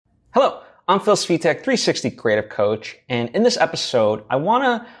Hello, I'm Phil Svitek, 360 Creative Coach, and in this episode, I want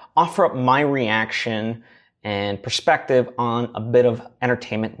to offer up my reaction and perspective on a bit of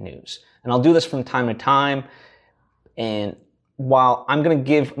entertainment news. And I'll do this from time to time, and while I'm going to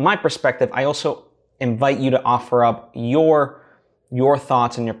give my perspective, I also invite you to offer up your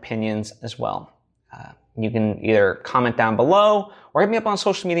thoughts and your opinions as well. You can either comment down below or hit me up on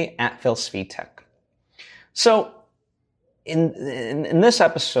social media at Phil Svitek. So, in this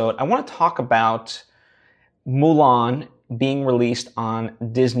episode, I want to talk about Mulan being released on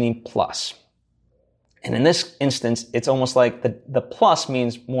Disney Plus. And in this instance, it's almost like the plus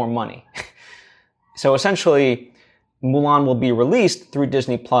means more money. So essentially, Mulan will be released through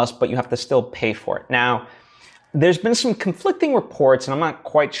Disney Plus, but you have to still pay for it. Now, there's been some conflicting reports, and I'm not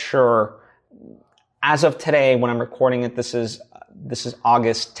quite sure. As of today, when I'm recording it, this is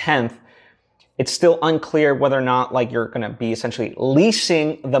August 10th. It's still unclear whether or not you're going to be essentially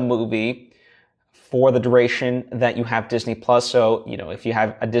leasing the movie for the duration that you have Disney Plus. So, if you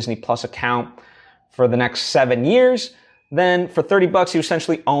have a Disney Plus account for the next 7 years, then for $30, you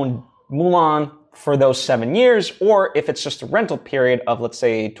essentially own Mulan for those 7 years, or if it's just a rental period of, let's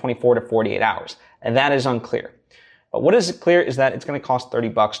say, 24 to 48 hours. And that is unclear. But what is clear is that it's going to cost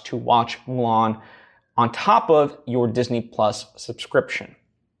 $30 to watch Mulan on top of your Disney Plus subscription.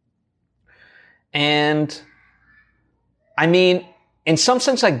 And I mean, in some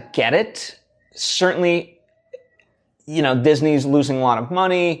sense, I get it. Certainly, Disney's losing a lot of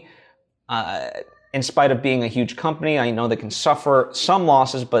money. In spite of being a huge company, I know they can suffer some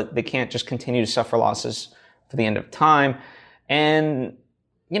losses, but they can't just continue to suffer losses for the end of time. And,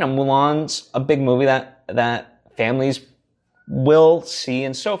 Mulan's a big movie that families will see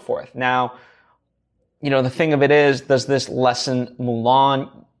and so forth. Now, the thing of it is, does this lessen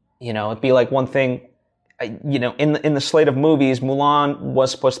Mulan? It'd be like one thing, in the slate of movies, Mulan was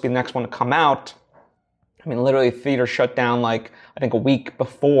supposed to be the next one to come out. I mean, literally, theater shut down I think a week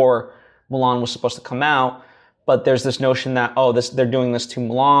before Mulan was supposed to come out. But there's this notion that, they're doing this to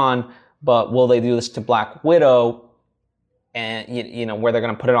Mulan, but will they do this to Black Widow? And, where they're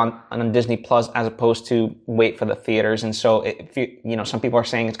going to put it on Disney Plus as opposed to wait for the theaters. And so, some people are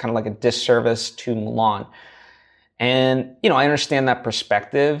saying it's kind of like a disservice to Mulan. And, I understand that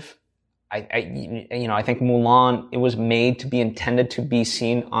perspective. I think Mulan, it was made to be intended to be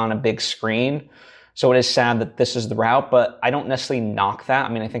seen on a big screen. So it is sad that this is the route, but I don't necessarily knock that.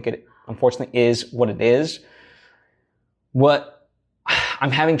 I mean, I think it unfortunately is what it is. What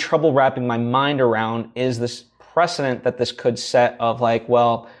I'm having trouble wrapping my mind around is this precedent that this could set of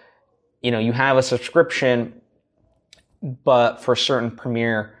you have a subscription, but for certain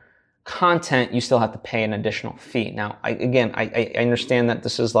premiere content, you still have to pay an additional fee. Now, I understand that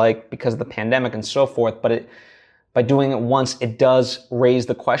this is because of the pandemic and so forth, but by doing it once, it does raise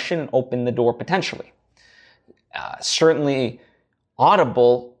the question and open the door potentially. Certainly,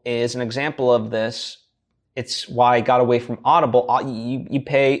 Audible is an example of this. It's why I got away from Audible. You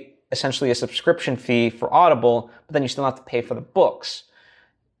pay essentially a subscription fee for Audible, but then you still have to pay for the books.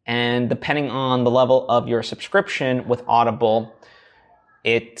 And depending on the level of your subscription with Audible,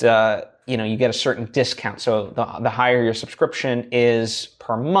 you get a certain discount. So the higher your subscription is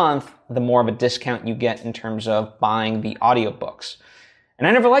per month, the more of a discount you get in terms of buying the audiobooks. And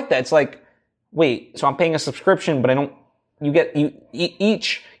I never liked that. It's wait, so I'm paying a subscription, but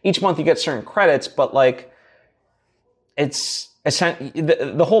each month you get certain credits, but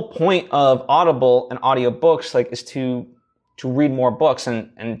the whole point of Audible and audiobooks is to read more books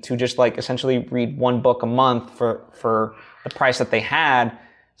and to just essentially read one book a month for the price that they had.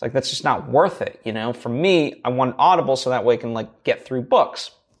 It's that's just not worth it. For me, I want Audible so that way I can get through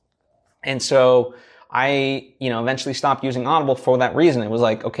books. And so I, eventually stopped using Audible for that reason. It was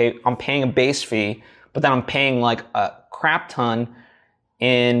okay, I'm paying a base fee, but then I'm paying a crap ton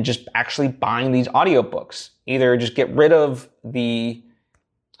in just actually buying these audiobooks. Either just get rid of the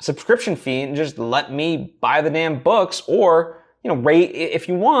subscription fee and just let me buy the damn books, or, if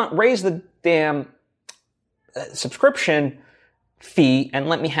you want, raise the damn subscription fee and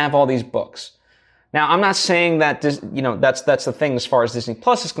let me have all these books. Now, I'm not saying that that's the thing as far as Disney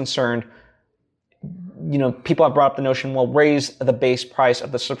Plus is concerned. People have brought up the notion, well, raise the base price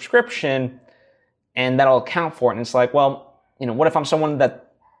of the subscription and that'll account for it. And it's what if I'm someone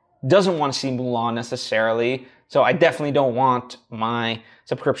that doesn't want to see Mulan necessarily? So I definitely don't want my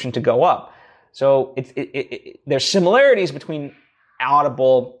subscription to go up. So there's similarities between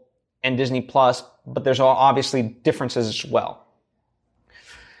Audible and Disney Plus, but there's obviously differences as well.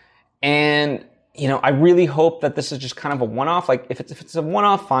 And, I really hope that this is just kind of a one-off. If it's a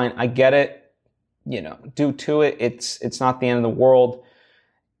one-off, fine, I get it. Due to it, it's not the end of the world.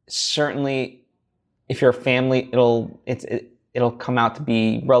 certainly, if you're a family, it'll come out to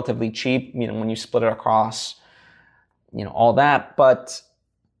be relatively cheap, when you split it across, all that. But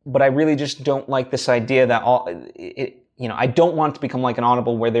I really just don't like this idea that I don't want it to become like an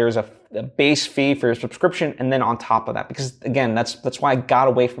Audible where there's a base fee for your subscription and then on top of that, because again, that's why I got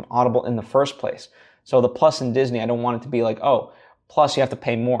away from Audible in the first place. So the Plus in Disney, I don't want it to be like, oh, Plus you have to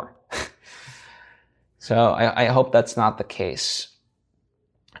pay more. So I hope that's not the case.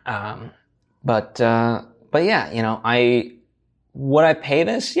 But yeah, would I pay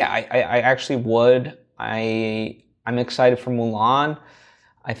this? Yeah, I actually would. I'm excited for Mulan.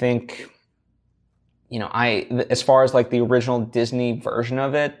 I think, as far as like the original Disney version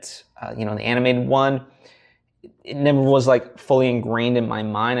of it, the animated one, it never was like fully ingrained in my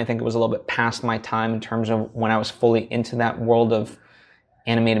mind. I think it was a little bit past my time in terms of when I was fully into that world of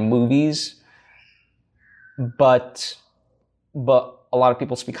animated movies. But a lot of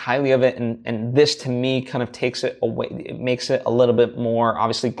people speak highly of it, and this to me kind of takes it away. It makes it a little bit more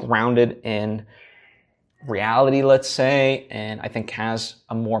obviously grounded in reality, let's say, and I think has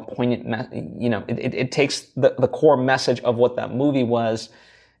a more poignant, it takes the core message of what that movie was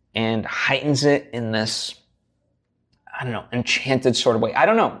and heightens it in this, I don't know, enchanted sort of way. I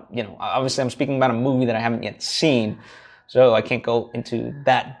don't know, obviously I'm speaking about a movie that I haven't yet seen, so I can't go into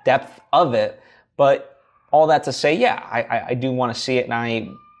that depth of it, but all that to say, yeah, I do want to see it, and I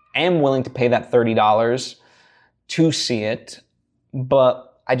am willing to pay that $30 to see it,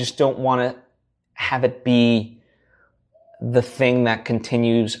 but I just don't want to have it be the thing that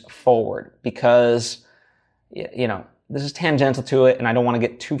continues forward, because, this is tangential to it, and I don't want to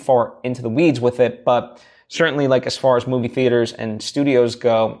get too far into the weeds with it, but certainly, like, as far as movie theaters and studios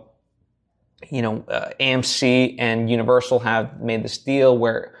go, AMC and Universal have made this deal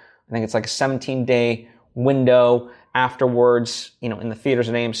where I think it's like a 17-day window afterwards, in the theaters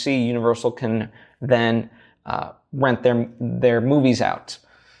at AMC, Universal can then rent their movies out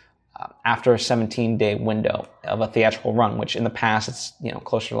after a 17-day window of a theatrical run, which in the past it's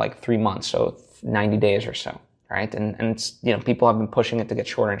closer to like 3 months, so 90 days or so, right? And it's, people have been pushing it to get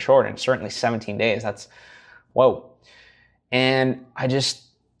shorter and shorter, and certainly 17 days. That's whoa. And I just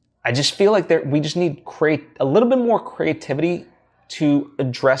feel like we just need a little bit more creativity to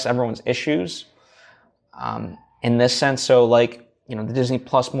address everyone's issues. In this sense, so like, the Disney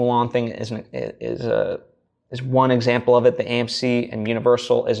Plus Mulan thing is one example of it. The AMC and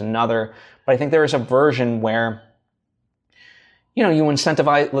Universal is another. But I think there is a version where, you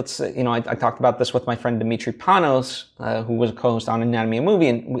incentivize, let's say, I talked about this with my friend Dimitri Panos, who was a co-host on Anatomy of a Movie,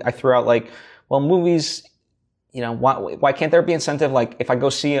 and I threw out like, well, movies, why can't there be incentive? Like if I go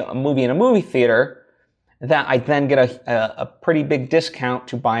see a movie in a movie theater, that I then get a pretty big discount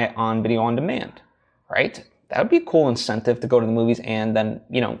to buy it on video on demand. Right? That would be a cool incentive to go to the movies and then,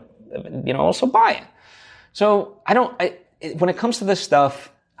 also buy it. So when it comes to this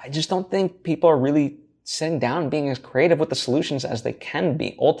stuff, I just don't think people are really sitting down and being as creative with the solutions as they can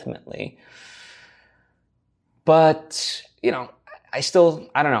be ultimately. But, I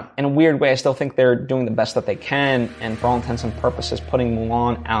don't know, in a weird way, I still think they're doing the best that they can. And for all intents and purposes, putting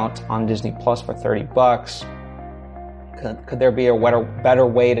Mulan out on Disney Plus for $30, could there be a better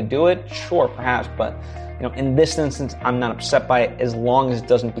way to do it? Sure, perhaps, but in this instance, I'm not upset by it as long as it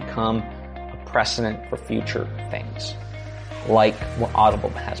doesn't become a precedent for future things, like what Audible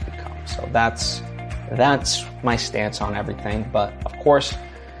has become. So that's my stance on everything. But of course,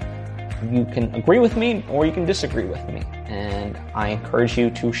 you can agree with me or you can disagree with me, and I encourage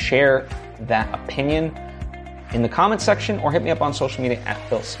you to share that opinion in the comment section or hit me up on social media at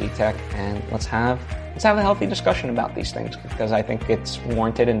Phil Svitek, and let's have a healthy discussion about these things, because I think it's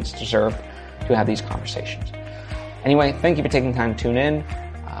warranted and it's deserved to have these conversations. Anyway, thank you for taking time to tune in.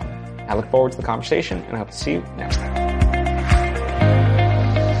 I look forward to the conversation, and I hope to see you next time.